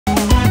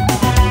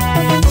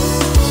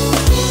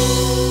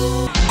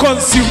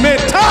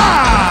Consumator.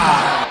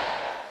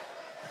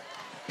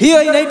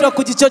 Hiyo inaitwa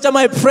kujichocha,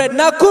 my friend.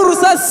 Nakuru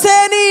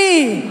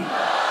saseni.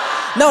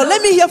 Now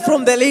let me hear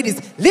from the ladies.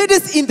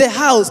 Ladies in the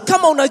house,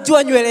 kama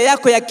unajua nywele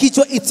yako ya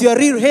kichwa, it's your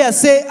real hair,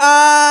 say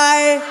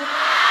I.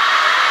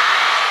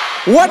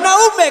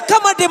 Wanaume,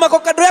 kama dema kwa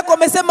kado yako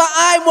wamesema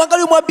I,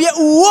 mwangalie mwambie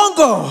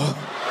uongo.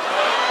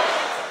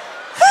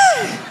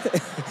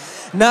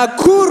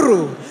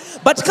 Nakuru.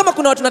 But kama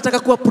kuna watu nataka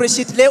ku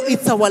appreciate leo,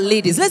 it's our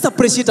ladies. Let's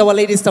appreciate our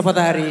ladies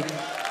tafadhali.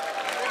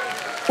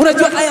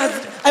 Unajua,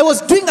 I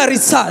was doing a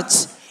research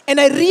and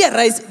I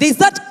realized there's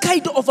that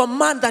kind of a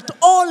man that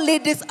all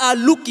ladies are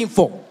looking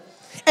for.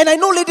 And I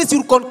know ladies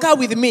will concur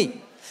with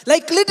me.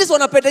 Like ladies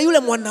wanapenda yule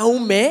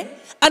mwanaume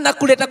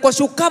anakuleta kwa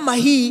show kama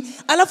hii,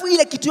 alafu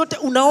ile kitu yote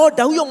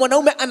unaoda huyo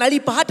mwanaume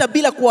analipa hata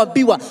bila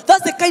kuambiwa.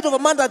 That's the kind of a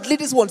man that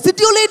ladies want.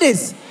 Sitio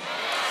ladies?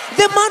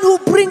 The man who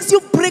brings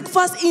you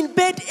breakfast in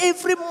bed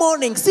every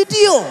morning.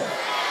 Sitio?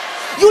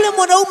 Yule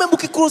mwanaume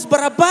mkicross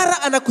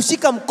barabara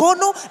anakushika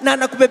mkono na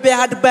anakubebea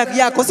handbag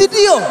yako.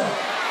 Sitio?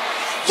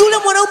 Yule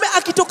mwanaume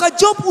akitoka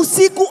job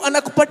usiku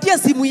anakupatia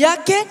simu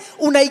yake,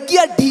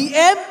 unaingia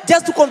DM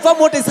just to confirm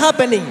what is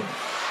happening.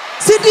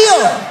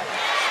 Sitio?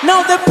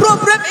 Now the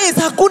problem is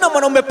hakuna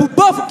mwanaume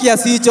pubafu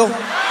kiasi hicho.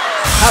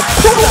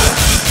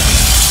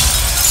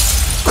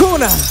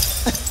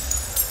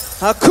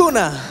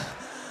 Hakuna.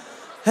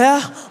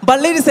 Yeah,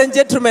 but ladies and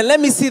gentlemen, let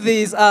me see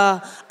this.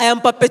 I am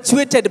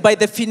perpetuated by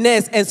the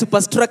finesse and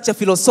superstructure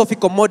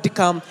philosophical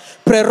modicum,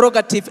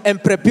 prerogative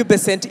and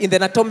prepubescent in the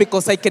anatomical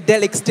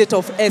psychedelic state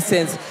of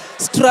essence,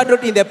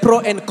 straddled in the pro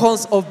and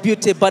cons of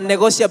beauty, but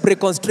negotiably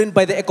constrained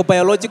by the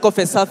ecobiological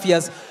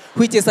Thesaurus,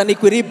 which is an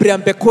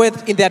equilibrium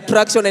bequeathed in the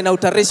attraction and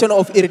alteration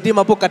of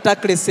irredeemable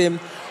cataclysm,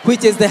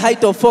 which is the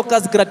height of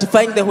focus,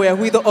 gratifying the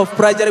wherewithal of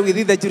pressure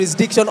within the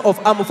jurisdiction of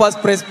amorphous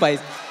precipice.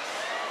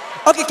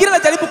 Okay, kila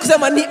najaribu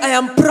kusema ni I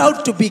am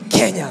proud to be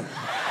Kenyan.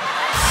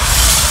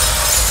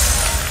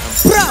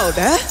 I'm proud,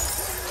 eh?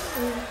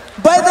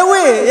 By the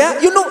way, yeah,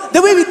 you know, the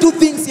way we do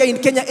things here in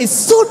Kenya is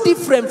so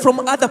different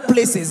from other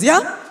places, yeah?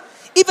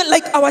 Even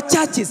like our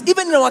churches,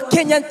 even in our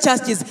Kenyan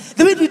churches,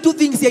 the way we do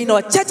things here in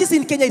our churches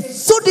in Kenya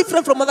is so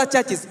different from other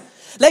churches.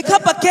 Like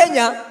hapa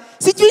Kenya,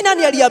 sijui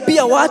nani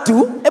aliambia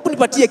watu, hebu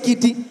nipatie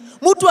kiti.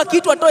 Mtu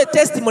akiitwa atoe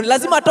testimony,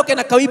 lazima atoke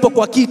na kawipo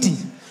kwa kiti.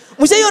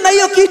 Mshaiona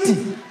hiyo kiti?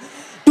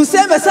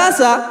 Tuseme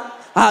sasa,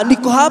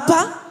 niko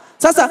hapa.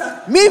 Sasa,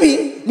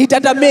 mimi ni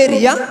Dada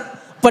Mary, ya?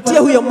 Patia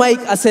huyo mic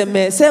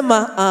aseme,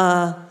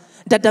 sema,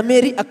 Dada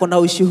Mary ako na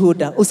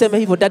ushuhuda. Useme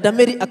hivyo, Dada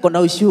Mary ako na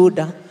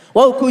ushuhuda.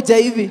 Wao kuja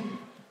hivi.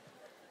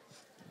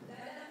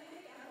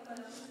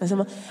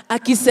 Nasema,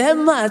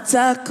 akisema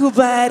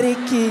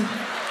atakubariki,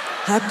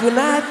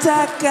 hakuna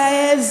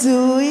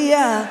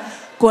atakayezuia,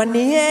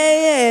 kwani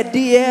yeye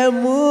ndiye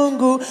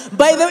Mungu.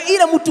 By the way,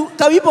 ile mtu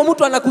kawipo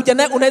mtu anakuja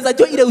naye, unaweza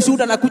jua ile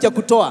ushuhuda anakuja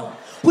kutoa.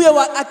 Huyo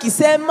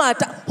akisema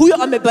huyo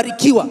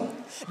amebarikiwa.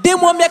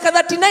 Demu wa miaka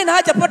 39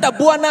 hajapata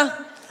bwana.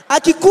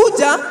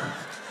 Akikuja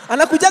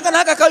anakujaga na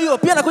haka kawipo,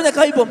 pia anakuja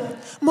kawipo.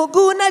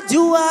 Mungu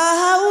najua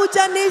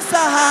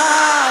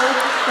haujanisahau,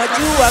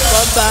 najua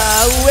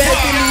kwamba uwezi.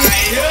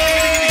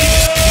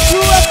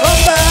 Najua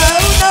kwamba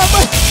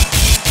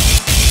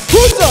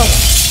Huto.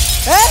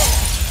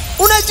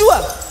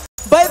 Unajua?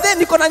 By then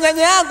niko na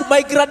nyanya yangu,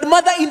 my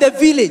grandmother in the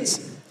village.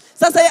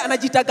 Sasa yeye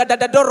anajitaga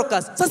Dada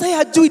Dorcas. Sasa yeye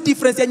hajui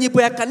difference ya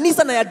nyimbo ya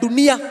kanisa na ya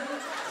dunia.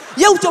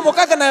 Yeye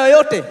huchomokaga na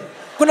yoyote.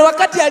 Kuna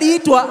wakati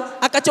aliitwa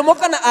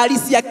akachomoka na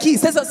Alicia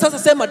Keys. Sasa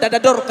sema Dada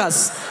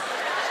Dorcas.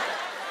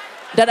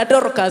 Dada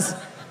Dorcas.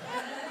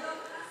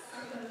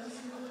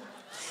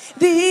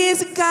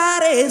 This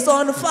car is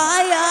on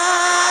fire.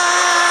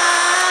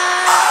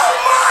 Oh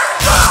my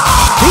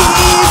God!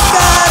 This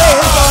car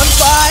is on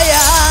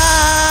fire.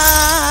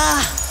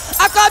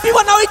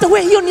 Akaambiwa na waita,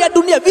 we hiyo ni ya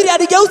dunia. Vile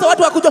aligeuza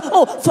watu wakujua,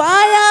 oh,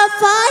 fire,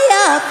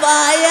 fire,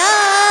 fire,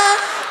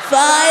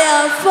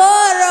 fire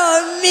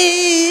follow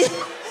me.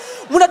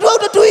 Mnajua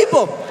uto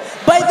tuipo?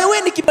 By the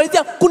way,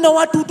 nikibalizia, kuna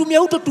watu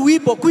hutumia uto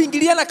tuipo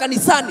kuingiliana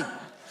kanisani.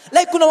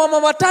 Like kuna mama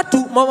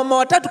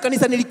watatu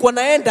kanisa nilikuwa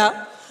naenda,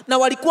 na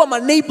walikuwa ma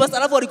neighbors,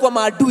 alafu walikuwa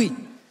maadui.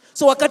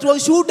 So wakati wa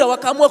ushuhuda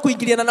wakaamua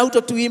kuingiliana na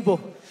uto tuimbo.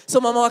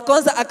 So mama wa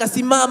kwanza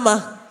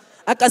akasimama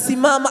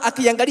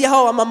akiangalia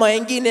hawa mama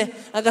wengine,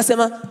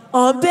 akasema,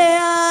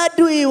 ombea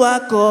adui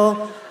wako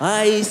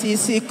aishi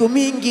siku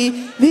mingi,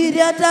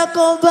 vile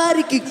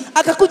atakubariki.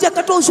 Akakuja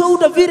akatoa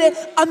ushuhuda vile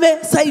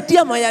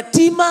amesaidia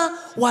mayatima,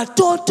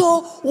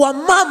 watoto, wa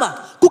mama.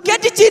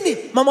 Kuketi chini,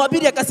 mama wa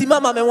pili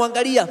akasimama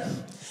amemwangalia.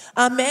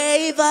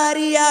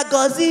 Ameivalia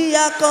ngozi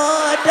ya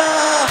kodo,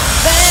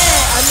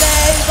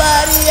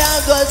 ameivalia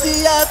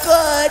ngozi ya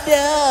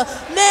kodo,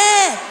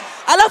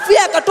 alafu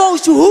yeye akatoa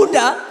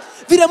ushuhuda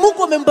vile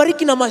Mungu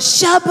amembariki na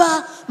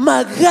mashamba,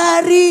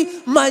 magari,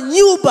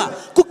 manyumba.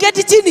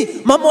 Kuketi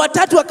chini, mama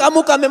watatu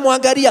akamuka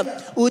amemwangalia.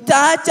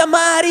 Utaacha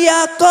mali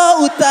yako,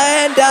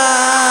 utaenda.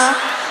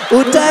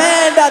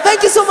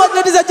 Thank you so much,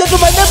 ladies and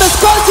gentlemen. My name is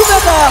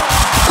Consumator.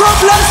 God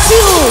bless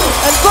you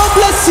and God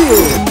bless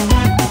you.